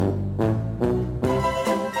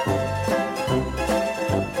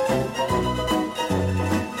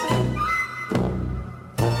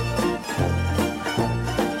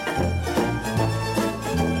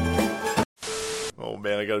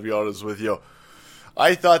gotta be honest with you.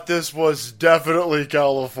 I thought this was definitely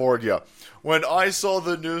California. When I saw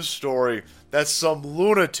the news story that some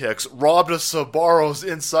lunatics robbed a Sbarro's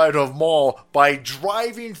inside of mall by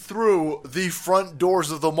driving through the front doors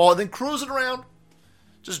of the mall and then cruising around,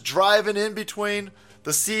 just driving in between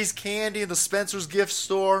the See's Candy and the Spencer's gift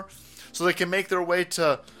store so they can make their way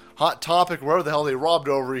to Hot Topic, wherever the hell they robbed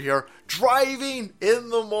over here, driving in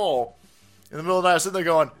the mall in the middle of the night, sitting there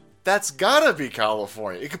going, that's gotta be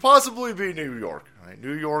California. It could possibly be New York. Right?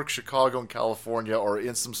 New York, Chicago, and California are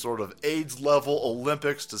in some sort of AIDS-level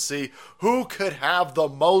Olympics to see who could have the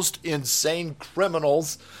most insane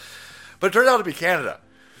criminals. But it turned out to be Canada.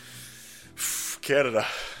 Canada.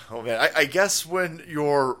 Oh man, I guess when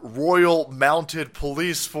your Royal Mounted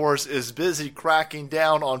Police Force is busy cracking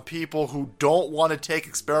down on people who don't want to take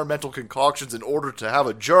experimental concoctions in order to have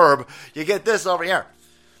a gerb, you get this over here.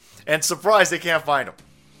 And surprise, they can't find them.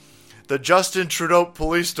 The Justin Trudeau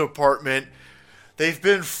Police Department, they've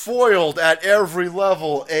been foiled at every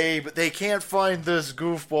level, Abe. They can't find this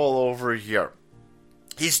goofball over here.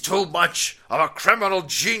 He's too much of a criminal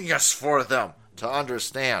genius for them to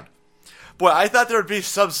understand. Boy, I thought there would be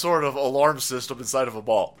some sort of alarm system inside of a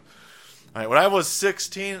mall. All right, when I was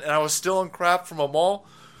 16 and I was stealing crap from a mall,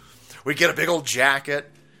 we'd get a big old jacket,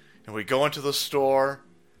 and we'd go into the store,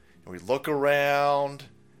 and we'd look around,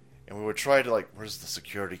 and we would try to, where's the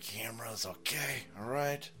security cameras? Okay, all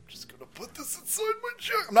right. I'm just going to put this inside my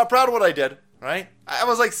jacket. I'm not proud of what I did, right? I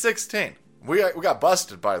was 16. We got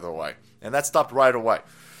busted, by the way, and that stopped right away.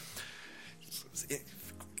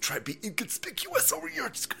 Try to be inconspicuous over here.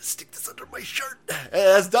 I'm just going to stick this under my shirt. Hey,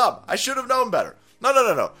 that's dumb. I should have known better.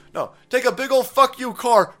 No. Take a big old fuck you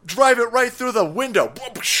car, drive it right through the window.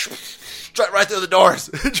 Drive right through the doors.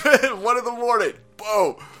 1 in the morning.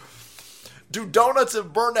 Whoa. Do donuts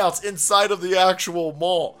and burnouts inside of the actual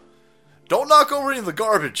mall. Don't knock over any of the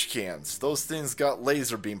garbage cans. Those things got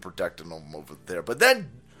laser beam protecting them over there. But then,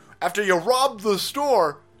 after you rob the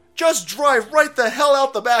store, just drive right the hell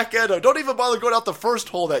out the back end. Don't even bother going out the first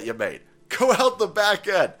hole that you made. Go out the back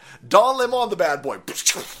end. Don Lemon, the bad boy.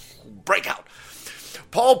 Break out.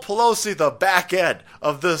 Paul Pelosi, the back end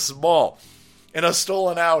of this mall in a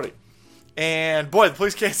stolen Audi. And boy, the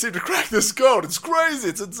police can't seem to crack this code. It's crazy.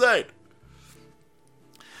 It's insane.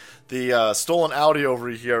 The stolen Audi over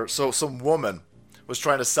here. So some woman was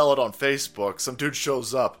trying to sell it on Facebook. Some dude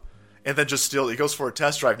shows up and then just steals. He goes for a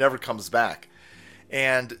test drive, never comes back.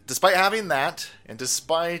 And despite having that, and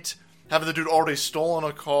despite having the dude already stolen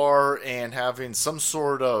a car and having some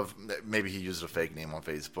sort of, maybe he used a fake name on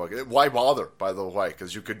Facebook. Why bother, by the way?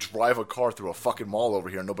 Because you could drive a car through a fucking mall over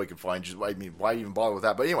here and nobody could find you. I mean, why even bother with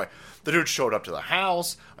that? But anyway, the dude showed up to the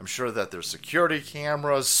house. I'm sure that there's security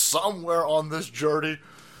cameras somewhere on this journey,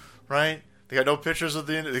 right? They got no pictures of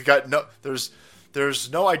the, they got no, there's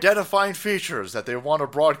no identifying features that they want to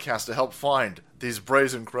broadcast to help find these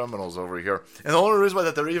brazen criminals over here. And the only reason why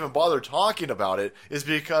that they're even bothered talking about it is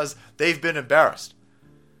because they've been embarrassed.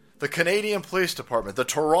 The Canadian Police Department, the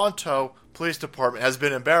Toronto Police Department has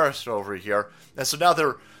been embarrassed over here. And so now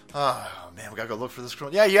they're, oh man, we gotta go look for this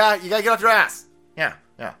criminal. Yeah, you gotta get off your ass. Yeah.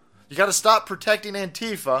 You gotta stop protecting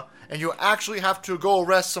Antifa, and you actually have to go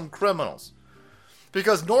arrest some criminals.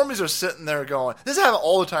 Because normies are sitting there going, this happens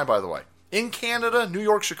all the time, by the way. In Canada, New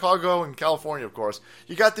York, Chicago, and California, of course,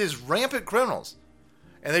 you got these rampant criminals.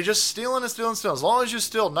 And they just stealing and stealing and stealing. As long as you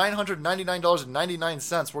steal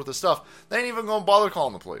 $999.99 worth of stuff, they ain't even going to bother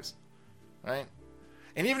calling the police. Right?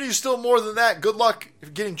 And even if you steal more than that, good luck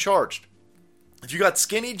getting charged. If you got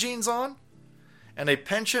skinny jeans on and a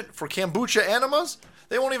penchant for kombucha enemas,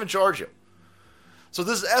 they won't even charge you. So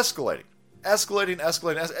this is escalating.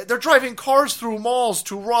 Escalating. They're driving cars through malls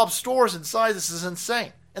to rob stores inside. This is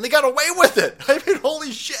insane. And they got away with it. I mean,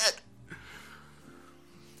 holy shit.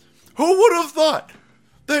 Who would have thought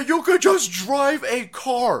that you could just drive a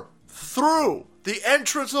car through the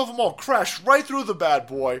entrance of a mall, crash right through the bad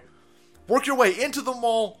boy, work your way into the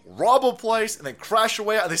mall, rob a place, and then crash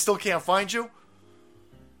away and they still can't find you?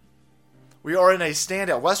 We are in a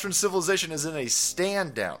standout. Western civilization is in a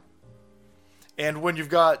stand down. And when you've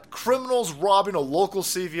got criminals robbing a local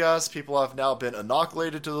CVS, people have now been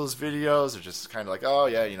inoculated to those videos. They're just kind of like, oh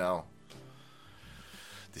yeah, you know,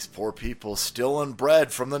 these poor people stealing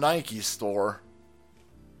bread from the Nike store.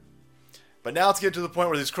 But now it's getting to the point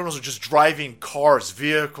where these criminals are just driving cars,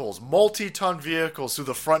 vehicles, multi-ton vehicles through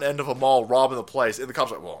the front end of a mall, robbing the place. And the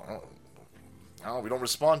cops are like, well, no, we don't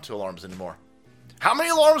respond to alarms anymore. How many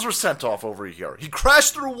alarms were sent off over here? He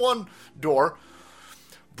crashed through one door,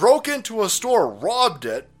 broke into a store, robbed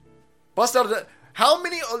it, bust out of it. How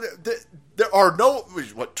many? There are no.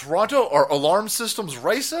 What, Toronto? Are alarm systems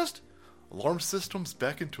racist? Alarm systems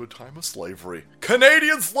back into a time of slavery.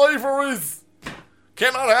 Canadian slaveries!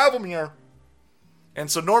 Cannot have them here. And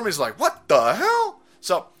so Normie's like, what the hell?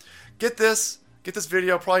 So, get this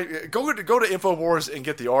video. Probably go to InfoWars and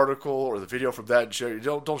get the article or the video from that and share.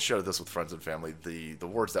 Don't share this with friends and family. The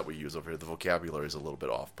words that we use over here, the vocabulary is a little bit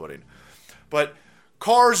off-putting. But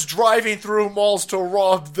cars driving through malls to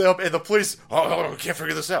rob them, and the police, oh, can't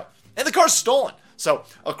figure this out. And the car's stolen. So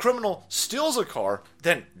a criminal steals a car,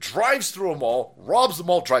 then drives through a mall, robs the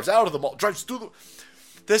mall, drives out of the mall, drives through the...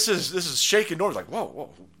 This is shaking Normie. Like,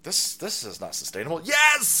 whoa, this is not sustainable.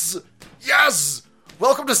 Yes!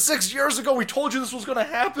 Welcome to 6 years ago. We told you this was going to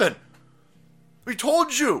happen. We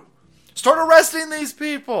told you. Start arresting these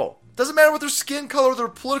people. Doesn't matter what their skin color or their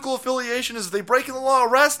political affiliation is. If they break the law,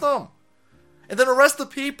 arrest them. And then arrest the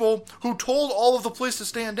people who told all of the police to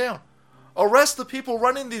stand down. Arrest the people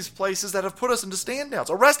running these places that have put us into stand downs.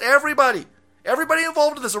 Arrest everybody. Everybody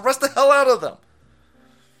involved in this. Arrest the hell out of them.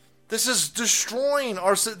 This is destroying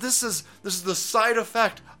our... This is the side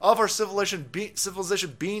effect of our civilization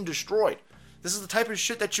being destroyed. This is the type of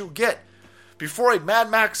shit that you get before a Mad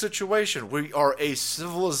Max situation. We are a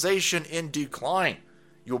civilization in decline.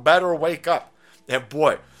 You better wake up. And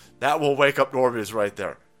boy, that will wake up Normies right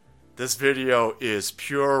there. This video is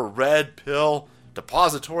pure red pill,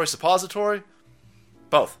 suppository,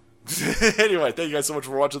 both. Anyway, thank you guys so much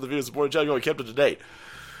for watching the video. Support the channel and kept up to date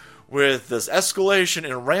with this escalation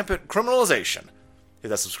in rampant criminalization. Hit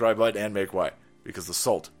that subscribe button and make way, because the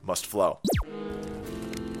salt must flow.